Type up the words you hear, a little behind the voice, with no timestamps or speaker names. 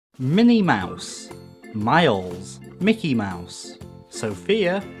Minnie Mouse, Miles, Mickey Mouse,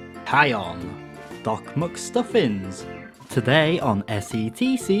 Sophia, Kion, Doc McStuffins. Today on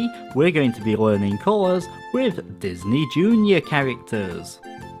SETC we're going to be learning colours with Disney Junior characters.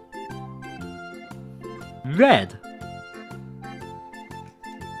 Red,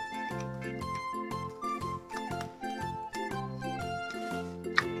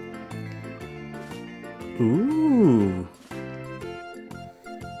 ooh.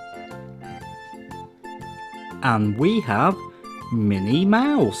 And we have Minnie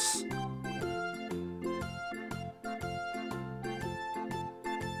Mouse.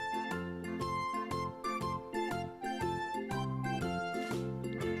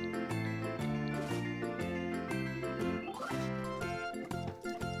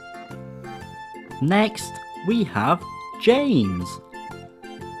 Next, we have James.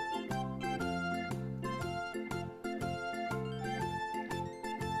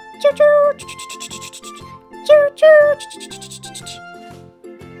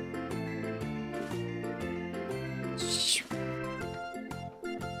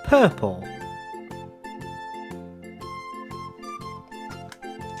 Purple.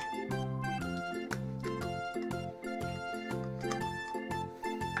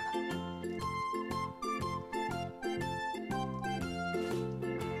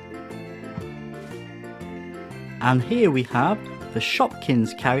 And here we have the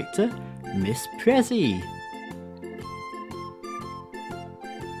Shopkins character, Miss Prezzy.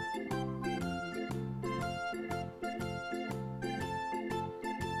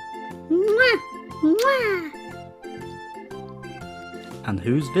 Mwah, mwah. And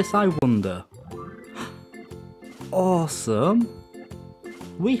who's this, I wonder? Awesome!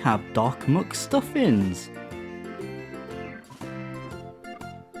 We have Doc McStuffins.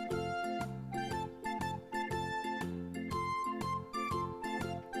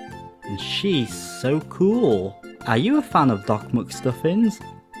 And she's so cool. Are you a fan of Doc McStuffins?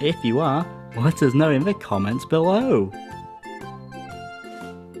 If you are, let us know in the comments below.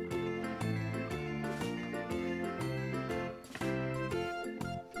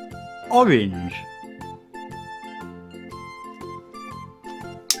 Orange.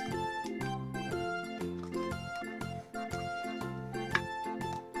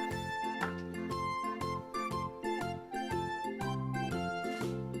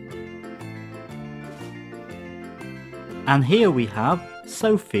 And here we have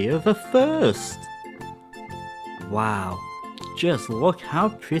Sofia the First. Wow, just look how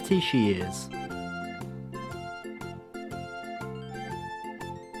pretty she is.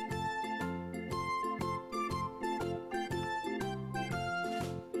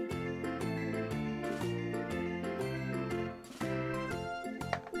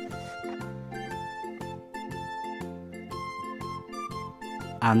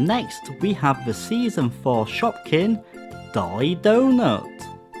 And next we have the Season 4 Shopkin, Dolly Donut.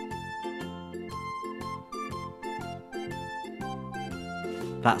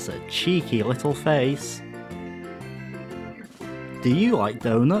 That's a cheeky little face. Do you like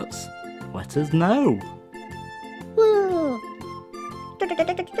donuts? Let us know. Woo.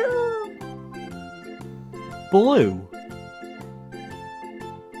 Blue.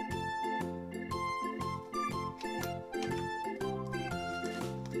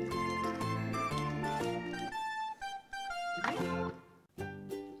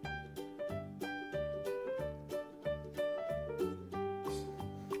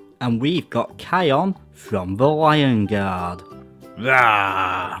 And we've got Kion from the Lion Guard.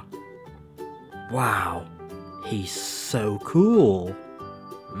 Rah! Wow, he's so cool.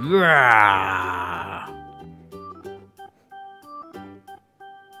 Rah!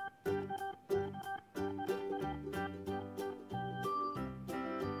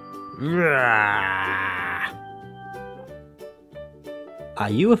 Rah! Are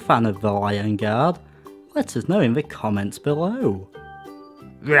you a fan of the Lion Guard? Let us know in the comments below.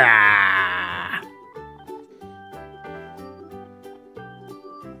 Rah!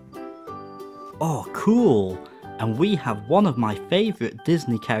 Oh, cool! And we have one of my favourite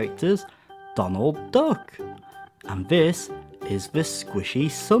Disney characters, Donald Duck. And this is the squishy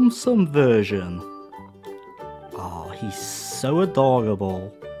Tsum Tsum version. Oh, he's so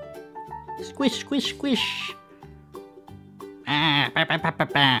adorable. Squish, squish, squish! Ah, bah, bah, bah, bah,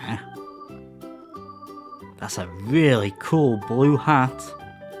 bah. That's a really cool blue hat.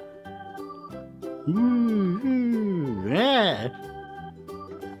 Yeah.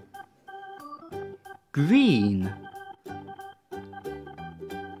 Green.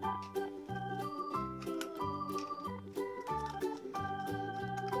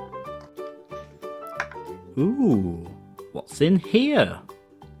 Ooh, what's in here?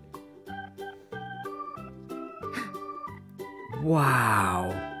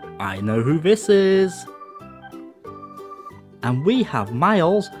 Wow, I know who this is. And we have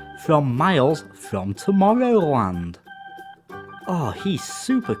Miles from Tomorrowland. Oh, he's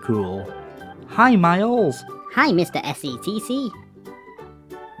super cool. Hi, Miles. Hi, Mr. SETC.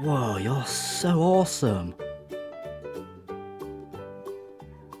 Whoa, you're so awesome.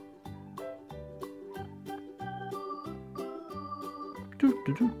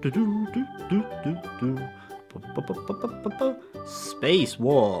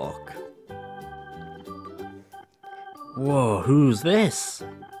 Spacewalk. Whoa, who's this?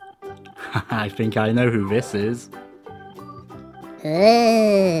 I think I know who this is.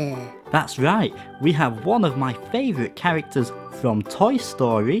 That's right, we have one of my favourite characters from Toy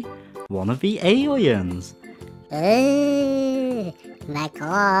Story, one of the aliens. My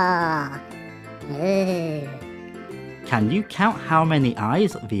car. Can you count how many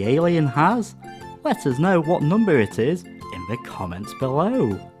eyes the alien has? Let us know what number it is in the comments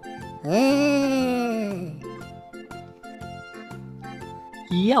below.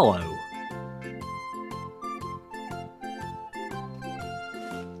 Yellow.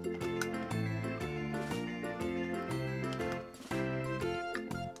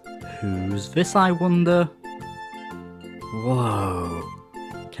 Who's this, I wonder? Whoa,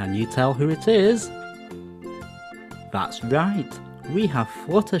 can you tell who it is? That's right, we have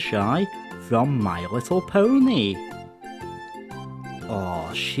Fluttershy from My Little Pony.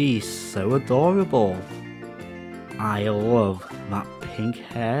 Oh, she's so adorable. I love that pink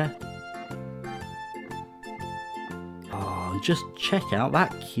hair. Oh, just check out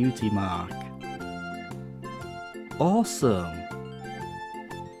that cutie mark. Awesome.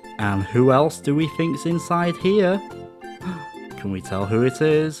 And who else do we think's inside here? Can we tell who it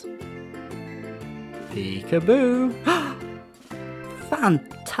is? Peekaboo!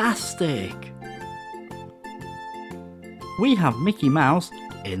 Fantastic! We have Mickey Mouse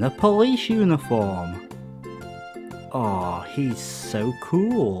in a police uniform. Oh, he's so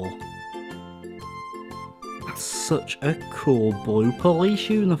cool. Such a cool blue police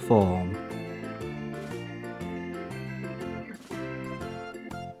uniform.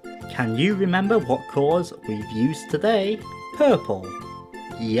 Can you remember what colours we've used today? Purple,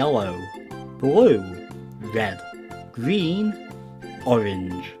 yellow, blue, red, green,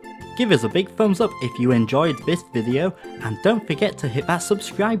 orange. Give us a big thumbs up if you enjoyed this video, and don't forget to hit that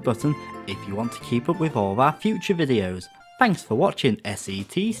subscribe button if you want to keep up with all of our future videos. Thanks for watching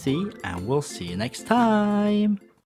SETC, and we'll see you next time.